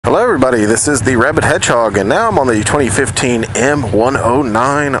Hello everybody, this is the Rabid Hedgehog, and now I'm on the 2015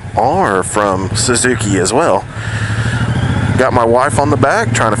 M109R from Suzuki as well. Got my wife on the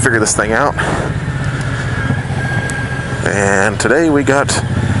back trying to figure this thing out. And today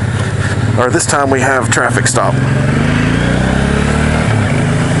this time we have traffic stop.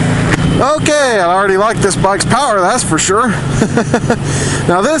 Okay, I already like this bike's power, that's for sure.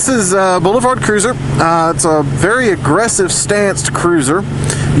 Now this is a Boulevard cruiser. It's a very aggressive stanced cruiser.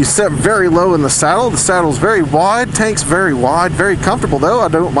 You set very low in the saddle. The saddle's very wide, tank's very wide, very comfortable though. I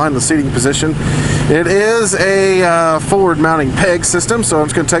don't mind the seating position. It is a forward mounting peg system, so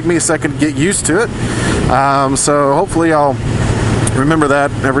it's going to take me a second to get used to it. So hopefully I'll remember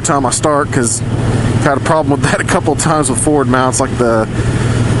that every time I start, because I've had a problem with that a couple of times with forward mounts, like the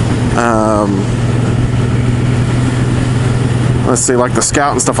let's see, like the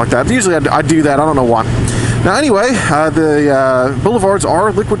Scout and stuff like that. Usually I do that, I don't know why. Now anyway, the Boulevards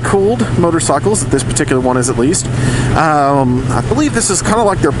are liquid cooled motorcycles. This particular one is, at least. I believe this is kind of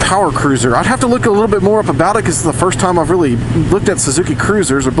like their power cruiser. I'd have to look a little bit more up about it, because it's the first time I've really looked at Suzuki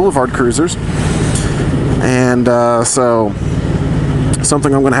cruisers or Boulevard cruisers, and so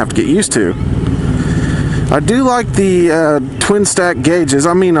something I'm going to have to get used to. I do like the twin stack gauges.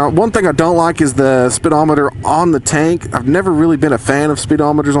 I mean, one thing I don't like is the speedometer on the tank. I've never really been a fan of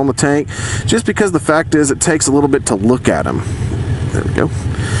speedometers on the tank, just because the fact is it takes a little bit to look at them. There we go.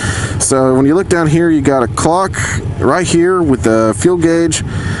 So when you look down here, you got a clock right here with the fuel gauge.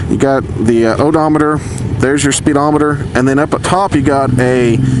 You got the odometer. There's your speedometer. And then up at top, you got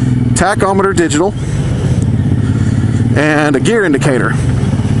a tachometer digital and a gear indicator.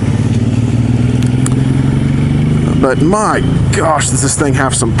 But my gosh, does this thing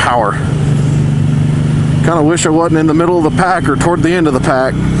have some power. Kind of wish I wasn't in the middle of the pack or toward the end of the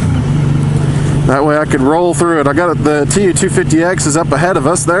pack. That way I could roll through it. I got the TU250X is up ahead of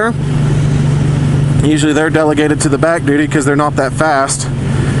us there. Usually they're delegated to the back duty because they're not that fast.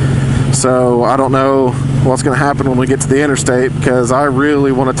 So I don't know what's going to happen when we get to the interstate, because I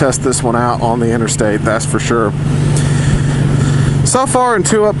really want to test this one out on the interstate, that's for sure. So far in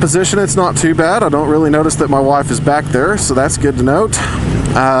 2-up position, it's not too bad. I don't really notice that my wife is back there, so that's good to note.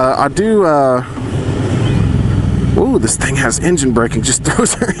 I do, ooh, this thing has engine braking, just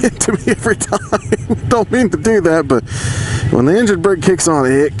throws her into me every time. Don't mean to do that, but when the engine brake kicks on,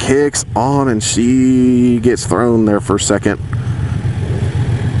 it kicks on and she gets thrown there for a second.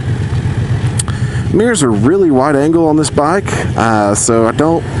 Mirrors are really wide angle on this bike, so I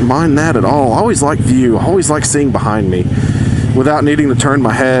don't mind that at all. I always like view, I always like seeing behind me without needing to turn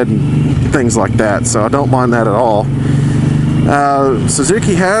my head and things like that, so I don't mind that at all.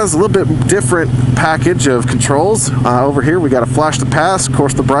 Suzuki has a little bit different package of controls. Over here we got a flash to pass, of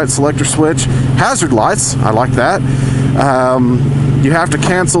course the bright selector switch, hazard lights, I like that. You have to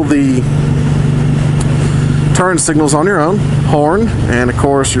cancel the turn signals on your own, horn, and of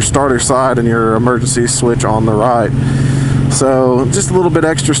course your starter side and your emergency switch on the right. So just a little bit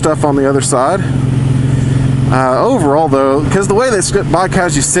extra stuff on the other side. Overall though, because the way this bike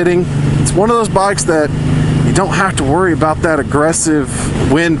has you sitting, it's one of those bikes that you don't have to worry about that aggressive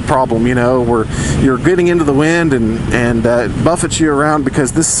wind problem, you know, where you're getting into the wind and it buffets you around,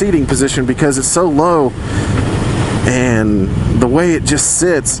 because this seating position, because it's so low and the way it just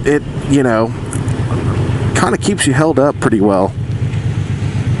sits, it, you know, kind of keeps you held up pretty well.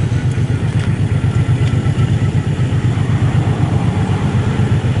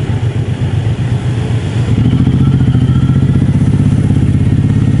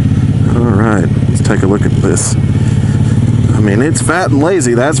 Take a look at this. I mean, it's fat and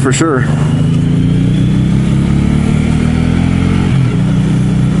lazy, that's for sure.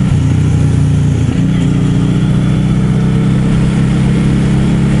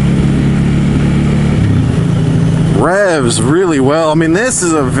 Revs really well. I mean, this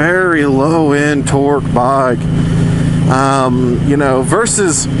is a very low end torque bike. You know,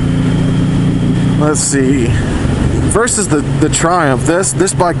 versus, let's see, versus the Triumph,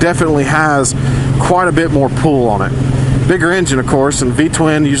 this bike definitely has quite a bit more pull on it. Bigger engine, of course, and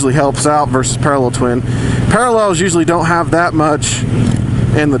V-twin usually helps out versus parallel twin. Parallels usually don't have that much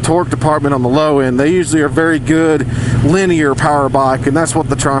in the torque department on the low end. They usually are very good linear power bike, and that's what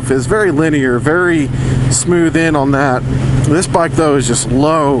the Triumph is. Very linear, very smooth in on that. This bike though is just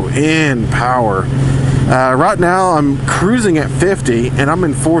low in power. Right now I'm cruising at 50 and I'm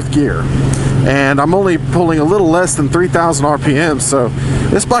in 4th gear, and I'm only pulling a little less than 3,000 RPM, so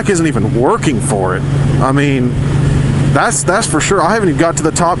this bike isn't even working for it. I mean, that's for sure. I haven't even got to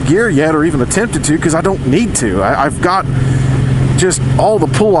the top gear yet, or even attempted to, because I don't need to. I've got just all the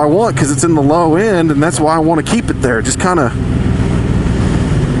pull I want because it's in the low end, and that's why I want to keep it there. Just kind of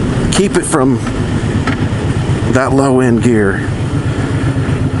keep it from that low end gear.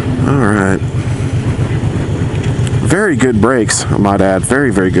 All right. Very good brakes, I might add. Very,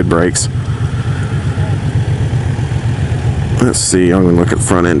 very good brakes. Let's see, I'm gonna look at the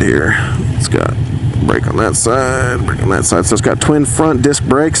front end here. It's got brake on that side, brake on that side. So it's got twin front disc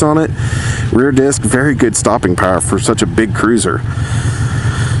brakes on it. Rear disc, very good stopping power for such a big cruiser.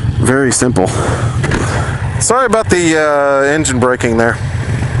 Very simple. Sorry about the engine braking there.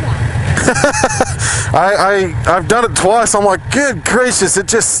 I've done it twice. I'm like, good gracious, it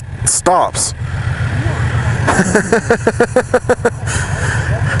just stops.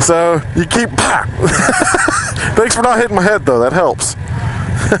 So you keep. Thanks for not hitting my head though. That helps.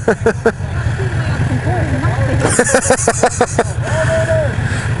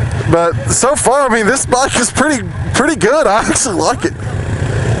 But so far, I mean, this bike is pretty good. I actually like it.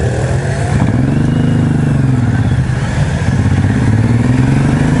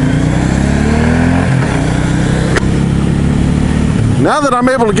 Now that I'm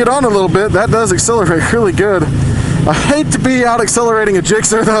able to get on a little bit, that does accelerate really good. I hate to be out accelerating a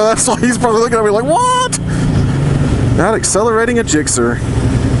Gixxer though. That's why he's probably looking at me like, what? Out accelerating a Gixxer.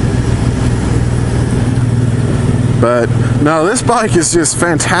 But no, this bike is just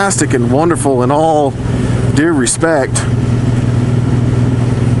fantastic and wonderful in all due respect.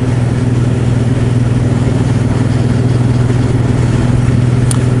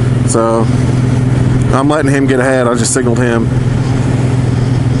 So I'm letting him get ahead. I just signaled him.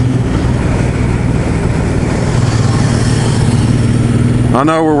 I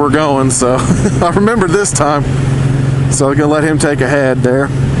know where we're going, so I remember this time. So I'm gonna let him take ahead there.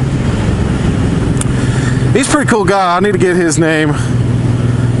 He's a pretty cool guy. I need to get his name.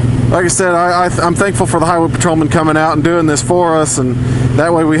 Like I said, I'm thankful for the highway patrolman coming out and doing this for us, and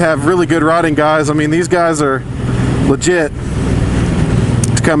that way we have really good riding guys. I mean, these guys are legit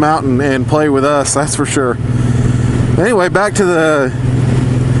to come out and play with us, that's for sure. Anyway, back to the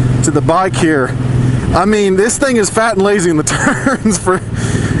bike here. I mean, this thing is fat and lazy in the turns, for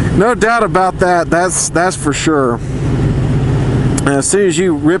no doubt about that. That's for sure. And as soon as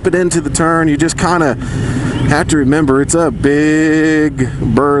you rip it into the turn, you just kind of have to remember it's a big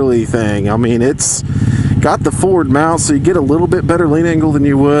burly thing. I mean, it's got the forward mount, so you get a little bit better lean angle than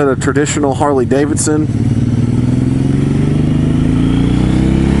you would a traditional Harley Davidson.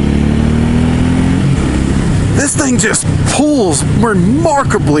 This thing just pulls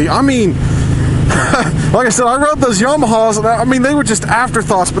remarkably. I mean, like I said, I rode those Yamahas, and I mean, they were just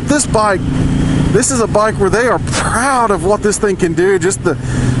afterthoughts, but this bike, this is a bike where they are proud of what this thing can do, just the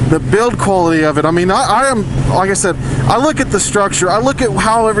build quality of it. I mean, I am, like I said, I look at the structure, I look at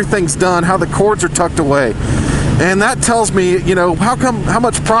how everything's done, how the cords are tucked away, and that tells me, you know, how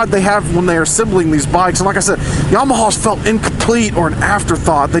much pride they have when they're assembling these bikes. And like I said, Yamahas felt incomplete or an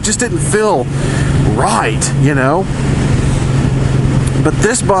afterthought. They just didn't feel right, you know. But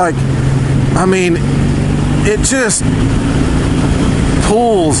this bike, I mean, it just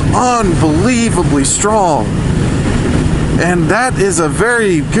pulls unbelievably strong, and that is a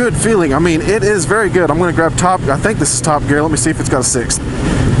very good feeling. I mean, it is very good. I'm going to grab top. I think this is top gear. Let me see if it's got a sixth.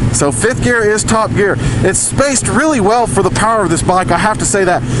 So fifth gear is top gear. It's spaced really well for the power of this bike, I have to say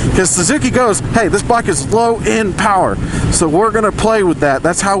that, because Suzuki goes, hey, this bike is low in power, so we're going to play with that.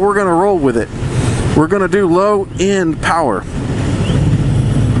 That's how we're going to roll with it. We're going to do low in power.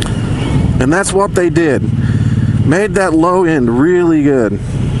 And that's what they did. Made that low end really good.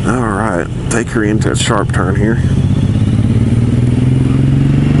 All right, take her into a sharp turn here.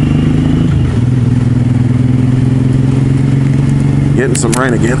 Getting some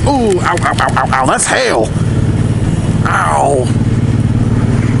rain again. Ooh, ow, ow, ow, ow, ow, that's hail. Ow.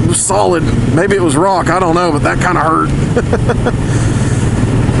 It was solid. Maybe it was rock, I don't know, but that kind of hurt.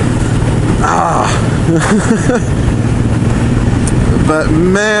 But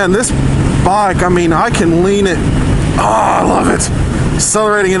man, this bike, I mean, I can lean it. Oh, I love it.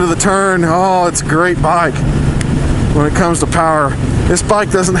 Accelerating into the turn. Oh, it's a great bike when it comes to power. This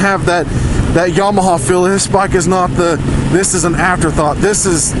bike doesn't have that Yamaha feel. This bike is not this is an afterthought. This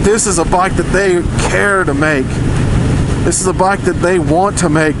is a bike that they care to make. This is a bike that they want to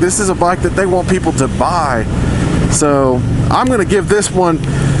make. This is a bike that they want people to buy. So I'm going to give this one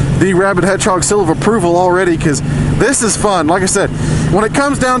the Rabid Hedgehog seal of approval already, because this is fun. Like I said, when it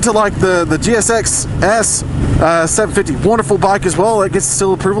comes down to like the GSX S 750, wonderful bike as well, that gets the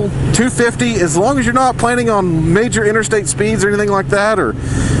seal of approval. 250, as long as you're not planning on major interstate speeds or anything like that, or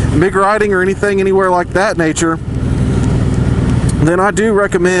big riding or anything anywhere like that nature, then I do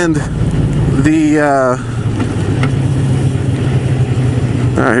recommend the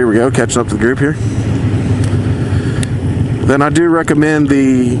all right, here we go, catching up to the group here. then I do recommend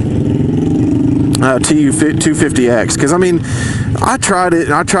the TU250X, because I mean, I tried it.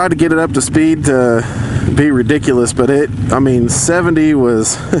 I tried to get it up to speed to be ridiculous, but I mean, 70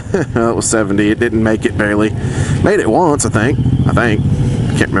 was well, it was 70. It didn't make it barely. Made it once, I think.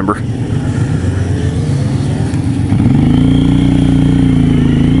 Can't remember.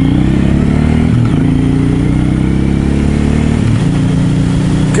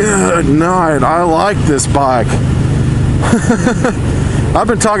 Good night. I like this bike. I've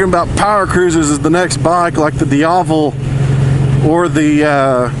been talking about power cruisers as the next bike, like the Diavel or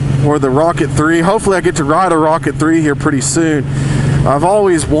the Rocket 3. Hopefully I get to ride a Rocket 3 here pretty soon. I've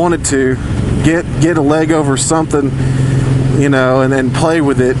always wanted to get a leg over something, you know, and then play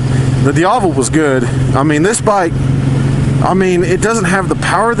with it. The Diavel was good. I mean, this bike, I mean, it doesn't have the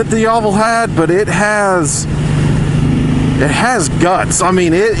power that the Diavel had, but it has guts. I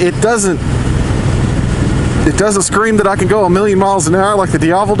mean, it doesn't scream that I can go 1,000,000 miles an hour like the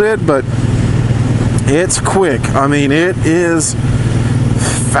Diavel did, but it's quick. I mean, it is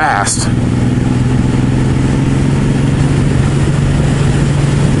fast.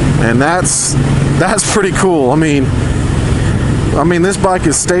 And that's pretty cool. I mean, this bike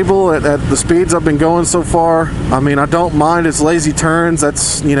is stable at the speeds I've been going so far. I mean, I don't mind its lazy turns.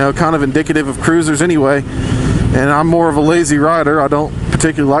 That's, you know, kind of indicative of cruisers anyway. And I'm more of a lazy rider. I don't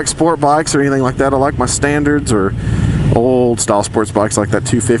particularly like sport bikes or anything like that. I like my standards or old style sports bikes like that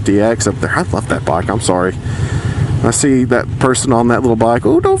 250X up there. I love that bike. I'm sorry. I see that person on that little bike.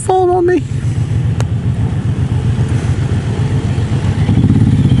 Oh, don't fall on me.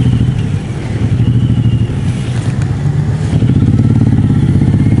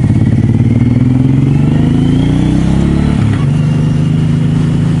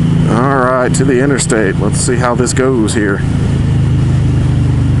 To the interstate. Let's see how this goes here.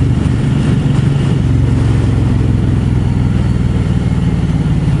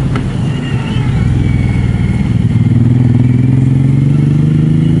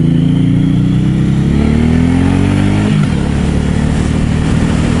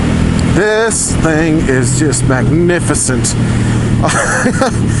 This thing is just magnificent.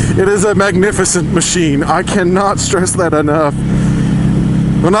 It is a magnificent machine. I cannot stress that enough.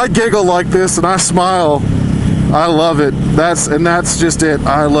 When I giggle like this and I smile, I love it. That's just it.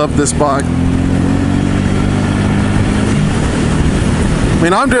 I love this bike. I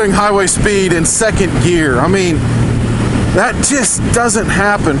mean, I'm doing highway speed in second gear. I mean, that just doesn't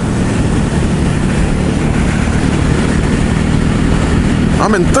happen.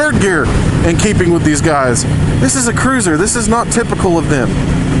 I'm in third gear in keeping with these guys. This is a cruiser. This is not typical of them.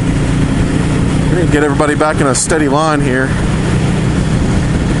 We're gonna get everybody back in a steady line here.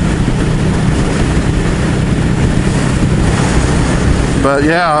 But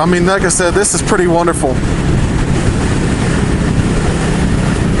yeah, I mean, like I said, this is pretty wonderful.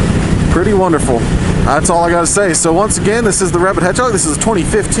 Pretty wonderful. That's all I gotta say. So once again, this is the Rabid Hedgehog. This is a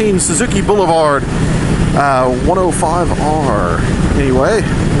 2015 Suzuki Boulevard 105R. Anyway,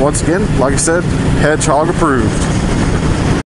 once again, like I said, Hedgehog approved.